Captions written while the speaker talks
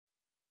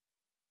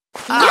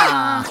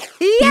Yeah.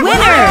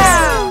 Winners!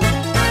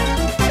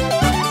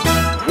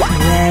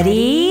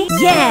 Ready?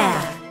 Yeah!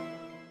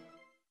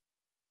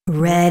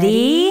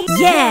 Ready?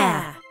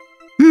 Yeah!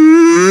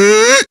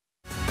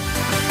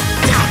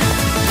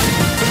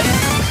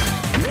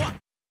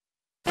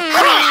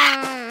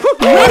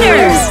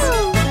 Winners!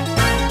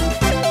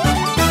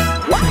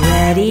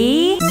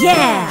 Ready?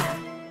 Yeah!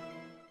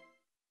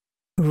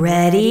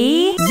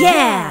 Ready?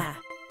 Yeah!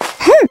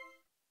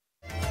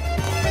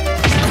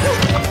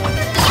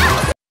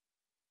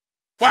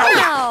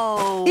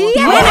 Wow!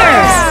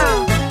 Winners!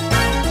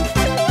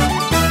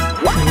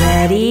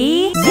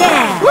 Ready?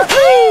 Yeah!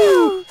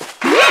 Woohoo!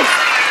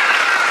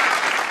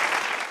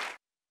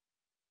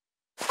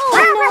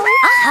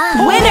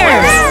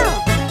 Winners!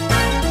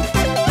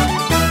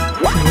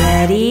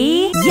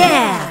 Ready?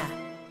 Yeah!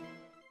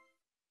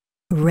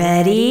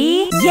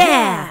 Ready?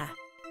 Yeah!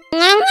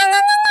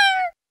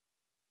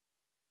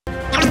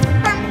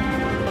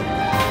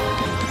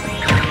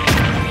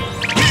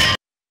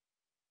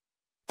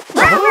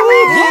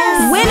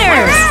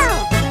 Winners!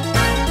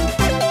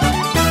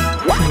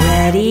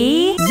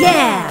 Ready?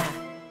 Yeah!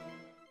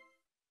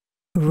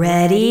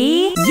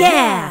 Ready?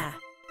 Yeah!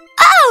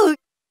 Oh!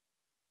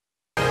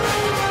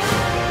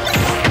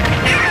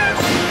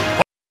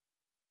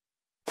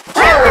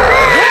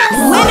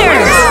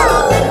 Winners!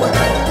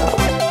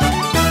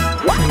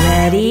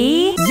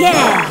 Ready?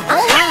 Yeah!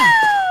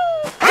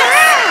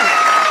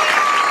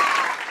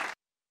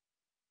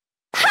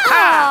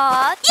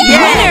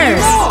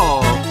 Winners!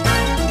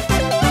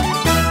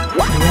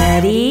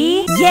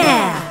 Ready?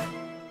 Yeah!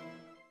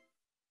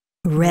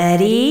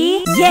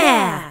 Ready?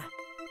 Yeah!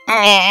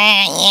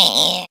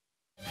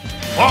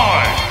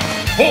 5,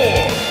 4,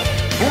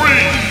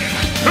 3,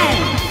 2,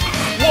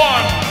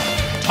 1,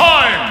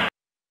 time!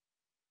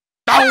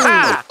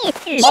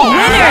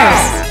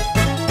 Winners!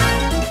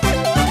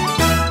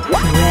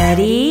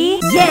 Ready?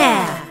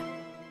 Yeah!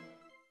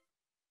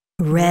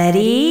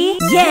 Ready?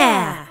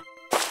 Yeah!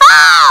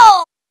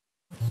 Oh!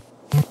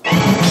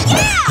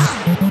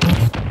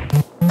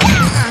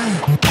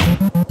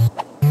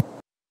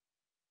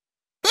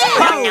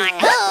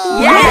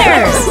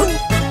 Winners!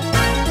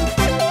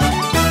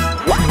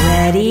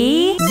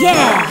 Ready?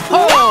 Yeah!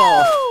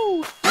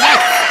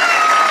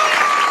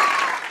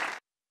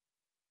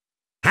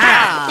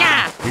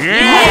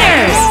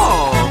 Winners!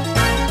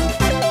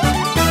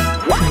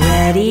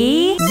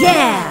 Ready?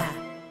 Yeah!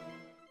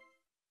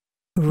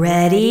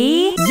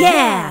 Ready?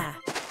 Yeah!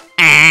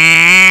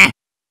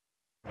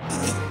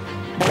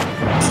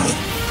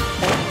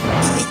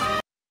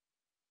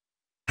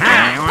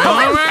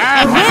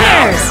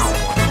 Winners!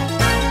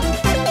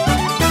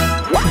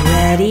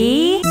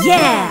 Ready?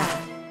 Yeah!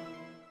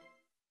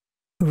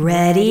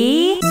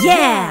 Ready?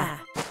 Yeah!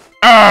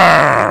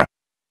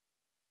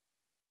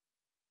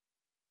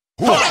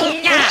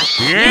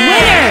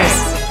 Winners!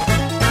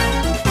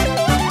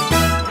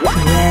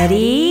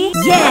 Ready?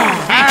 Yeah!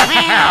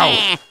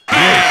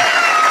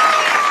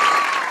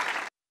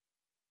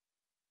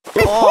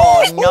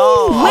 Oh no!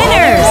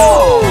 Winners!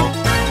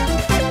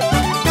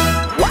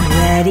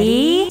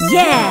 Ready?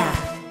 Yeah!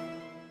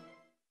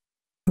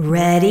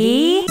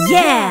 Ready?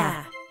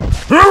 Yeah!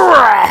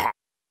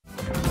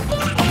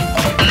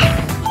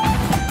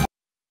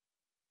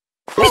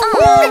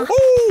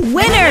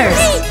 Winners!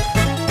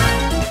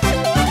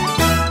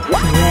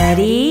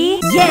 Ready?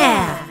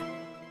 Yeah!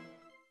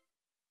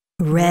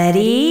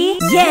 Ready?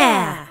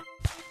 Yeah!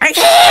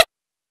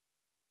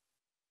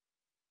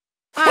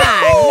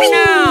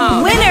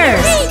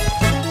 Winners!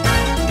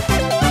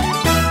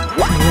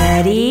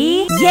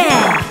 Ready?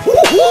 Yeah!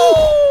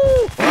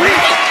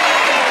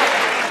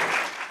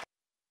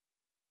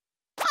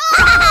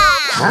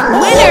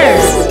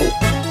 Winners!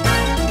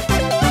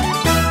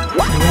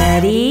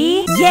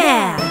 Ready?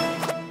 Yeah!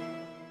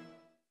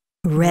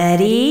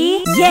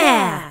 Ready?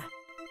 Yeah!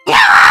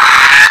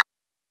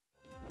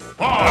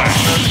 5,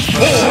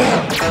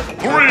 4,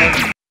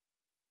 3,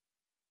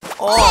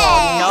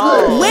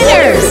 Oh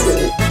Winners!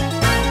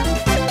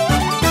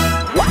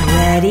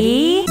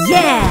 Ready?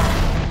 Yeah!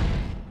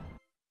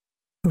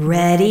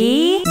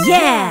 Ready?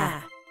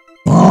 Yeah!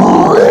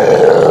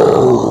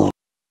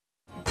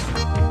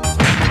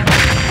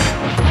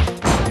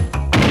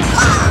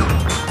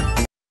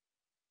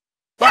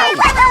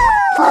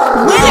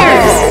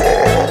 Winners!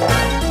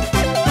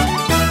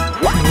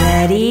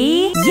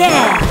 Ready?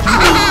 Yeah!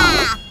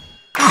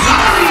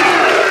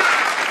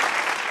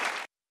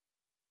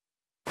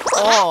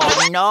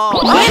 no!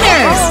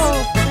 Winners!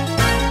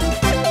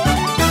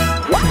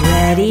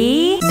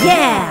 Ready?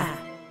 Yeah!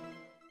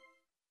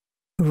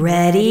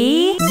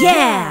 Ready?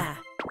 Yeah!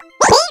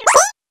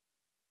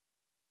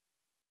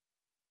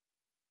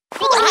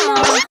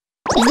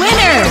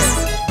 Winners!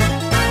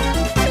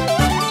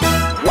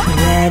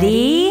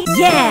 Ready?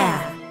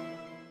 Yeah!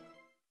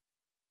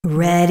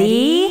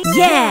 Ready?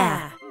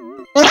 Yeah!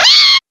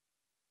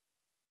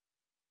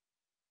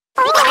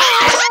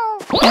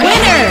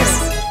 Winners!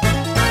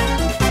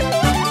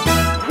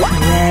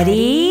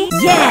 Ready?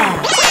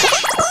 Yeah!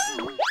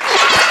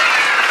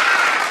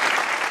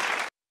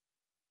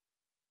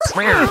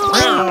 Winners!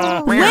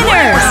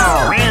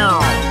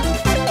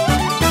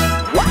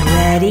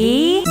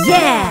 Ready,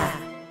 yeah!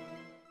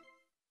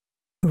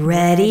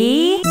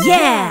 Ready,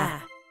 yeah!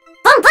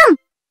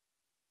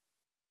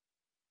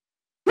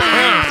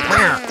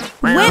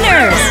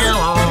 Winners!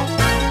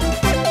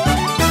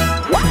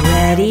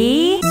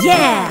 Ready,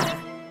 yeah!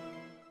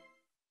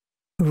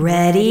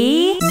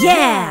 Ready,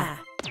 yeah!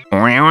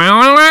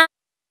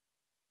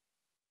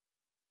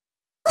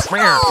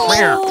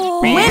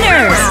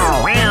 Winners!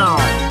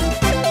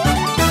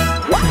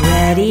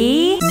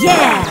 Ready,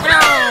 yeah!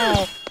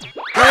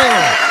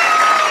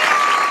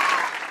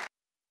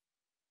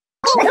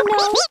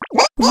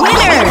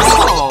 Winners!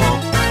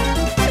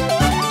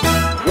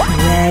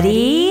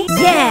 Ready,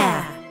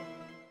 yeah!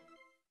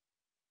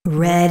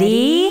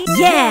 Ready,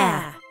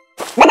 yeah!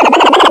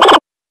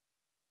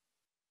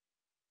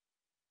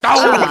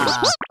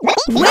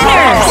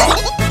 Winners!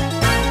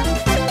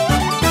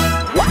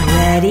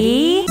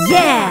 Ready,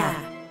 yeah!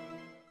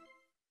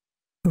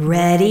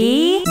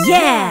 Ready,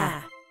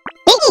 yeah!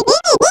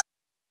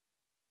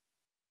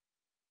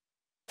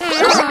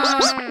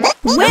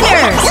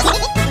 Winners!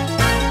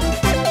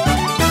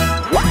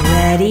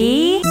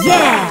 Ready,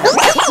 yeah!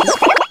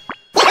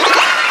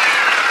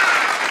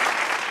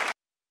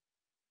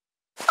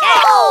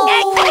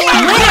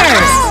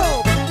 Winners!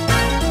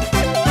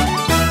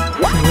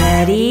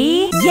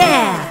 Ready,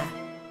 yeah!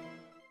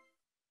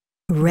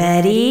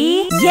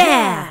 Ready,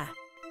 yeah!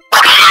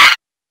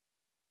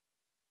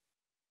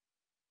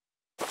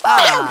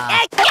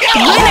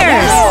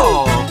 Winners!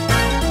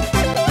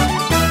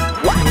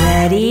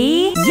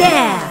 Ready,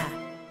 yeah!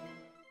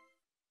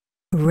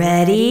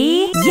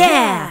 Ready,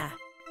 yeah!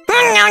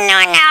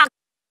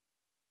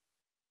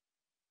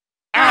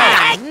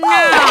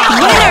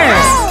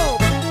 Winners!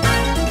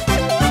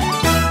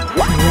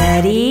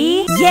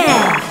 Ready,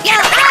 yeah!